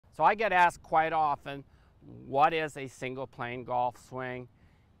So I get asked quite often, what is a single plane golf swing?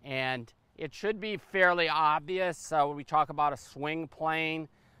 And it should be fairly obvious when we talk about a swing plane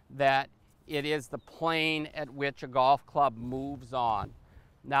that it is the plane at which a golf club moves on.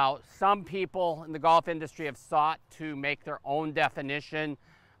 Now, some people in the golf industry have sought to make their own definition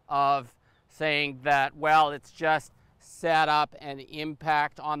of saying that, well, it's just setup and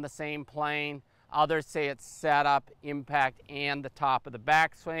impact on the same plane. Others say it's setup, impact, and the top of the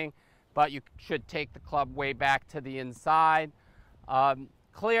backswing, but you should take the club way back to the inside.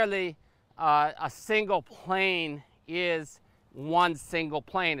 Clearly, a single plane is one single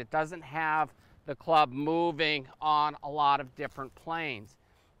plane. It doesn't have the club moving on a lot of different planes.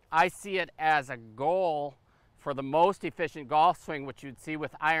 I see it as a goal for the most efficient golf swing, which you'd see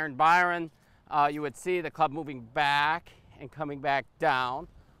with Iron Byron. You would see the club moving back and coming back down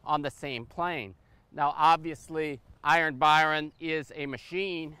on the same plane. Now, obviously, Iron Byron is a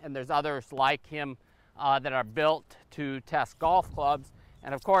machine, and there's others like him that are built to test golf clubs.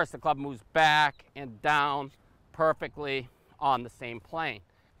 And of course, the club moves back and down perfectly on the same plane.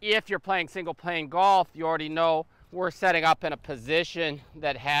 If you're playing single plane golf, you already know we're setting up in a position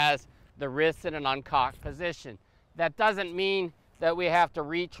that has the wrists in an uncocked position. That doesn't mean that we have to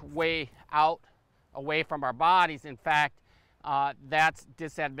reach way out away from our bodies. In fact, that's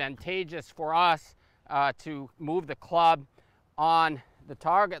disadvantageous for us to move the club on the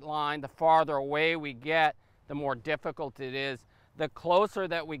target line. The farther away we get, the more difficult it is. The closer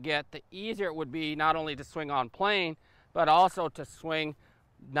that we get, the easier it would be not only to swing on plane, but also to swing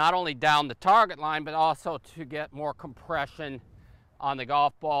not only down the target line, but also to get more compression on the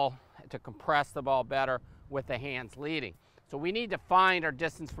golf ball, to compress the ball better with the hands leading. So we need to find our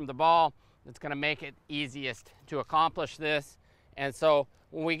distance from the ball that's going to make it easiest to accomplish this. And so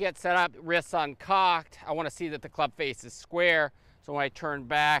when we get set up, wrists uncocked, I want to see that the club face is square. So when I turn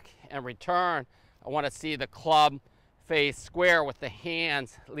back and return, I want to see the club face square with the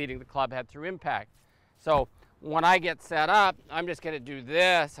hands leading the club head through impact. So when I get set up, I'm just going to do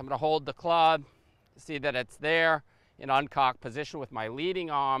this. I'm going to hold the club, see that it's there in uncocked position with my leading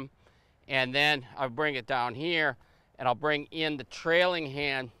arm, and then I'll bring it down here, and I'll bring in the trailing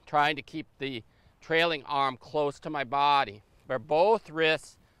hand, trying to keep the trailing arm close to my body, where both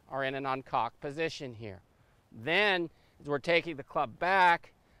wrists are in an uncocked position here. Then, as we're taking the club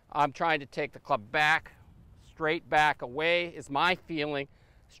back, I'm trying to take the club back, straight back away is my feeling,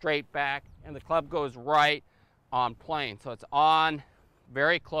 straight back, and the club goes right on plane. So it's on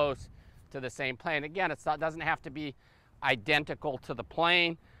very close to the same plane. Again, it doesn't have to be identical to the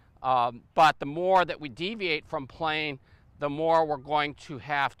plane, but the more that we deviate from plane, the more we're going to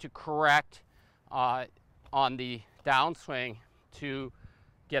have to correct on the downswing to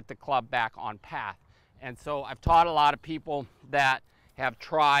get the club back on path. And so I've taught a lot of people that have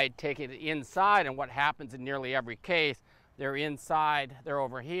tried taking it inside, and what happens in nearly every case, they're inside, they're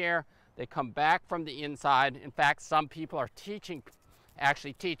over here, they come back from the inside. In fact, some people are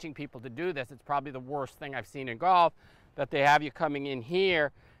actually teaching people to do this. It's probably the worst thing I've seen in golf, that they have you coming in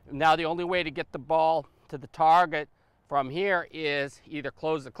here. Now the only way to get the ball to the target from here is either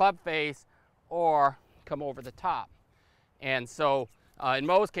close the club face or come over the top. And so in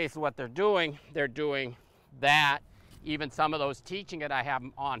most cases what they're doing that. Even some of those teaching it, I have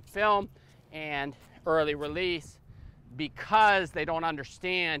them on film and early release, because they don't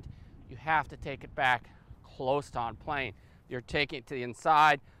understand you have to take it back close to on plane. You're taking it to the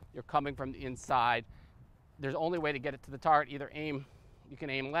inside, you're coming from the inside. There's only way to get it to the target, either you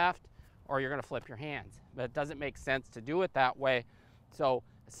can aim left or you're going to flip your hands. But it doesn't make sense to do it that way. So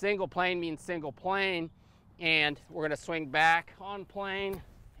a single plane means single plane, and we're going to swing back on plane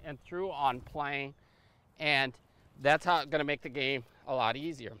and through on plane, and that's how it's going to make the game a lot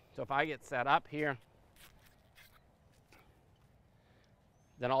easier. So if I get set up here,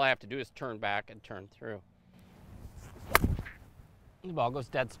 then all I have to do is turn back and turn through. The ball goes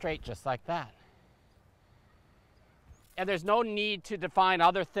dead straight just like that. And there's no need to define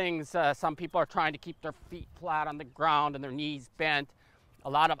other things. Some people are trying to keep their feet flat on the ground and their knees bent. A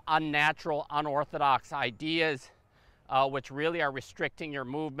lot of unnatural, unorthodox ideas, which really are restricting your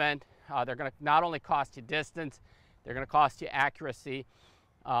movement. They're going to not only cost you distance, they're going to cost you accuracy.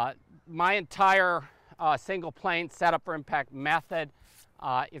 My entire single plane setup for impact method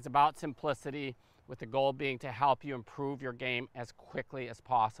is about simplicity, with the goal being to help you improve your game as quickly as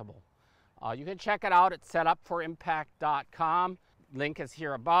possible. You can check it out at setupforimpact.com. Link is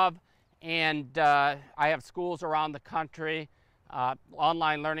here above. And I have schools around the country,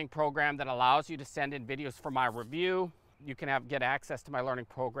 online learning program that allows you to send in videos for my review. You can get access to my learning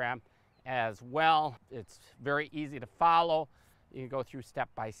program as well. It's very easy to follow, You can go through step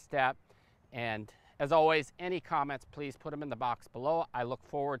by step. And as always, any comments, please put them in the box below. I look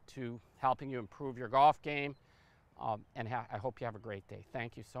forward to helping you improve your golf game. And I hope you have a great day.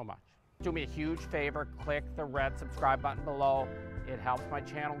 Thank you so much. Do me a huge favor, click the red subscribe button below. It helps my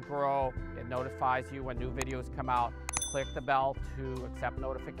channel grow. It notifies you when new videos come out. Click the bell to accept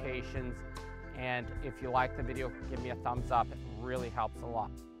notifications. And if you like the video, give me a thumbs up. It really helps a lot.